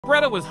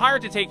Greta was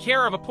hired to take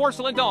care of a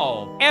porcelain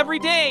doll. Every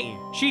day,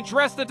 she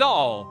dressed the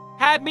doll,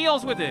 had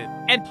meals with it,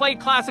 and played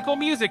classical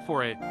music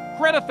for it.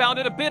 Greta found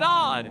it a bit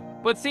odd,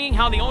 but seeing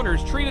how the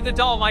owners treated the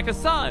doll like a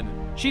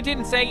son, she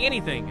didn't say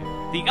anything.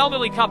 The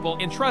elderly couple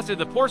entrusted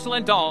the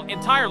porcelain doll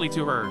entirely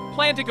to her,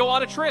 planned to go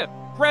on a trip.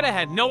 Greta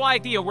had no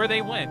idea where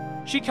they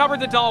went. She covered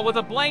the doll with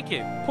a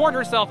blanket, poured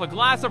herself a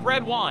glass of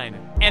red wine,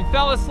 and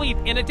fell asleep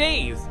in a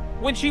daze.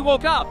 When she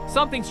woke up,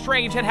 something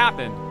strange had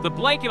happened. The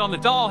blanket on the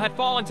doll had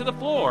fallen to the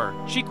floor.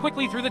 She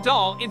quickly threw the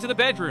doll into the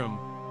bedroom.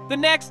 The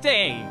next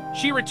day,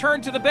 she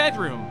returned to the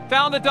bedroom,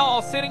 found the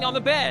doll sitting on the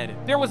bed.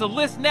 There was a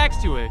list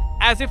next to it,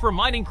 as if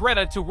reminding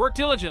Greta to work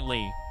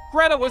diligently.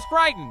 Greta was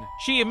frightened.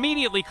 She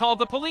immediately called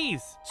the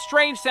police.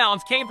 Strange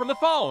sounds came from the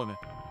phone.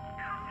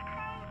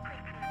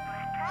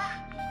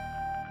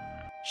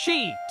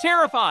 She,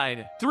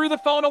 terrified, threw the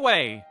phone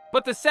away,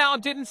 but the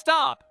sound didn't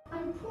stop. I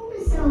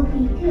promise I'll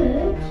be good.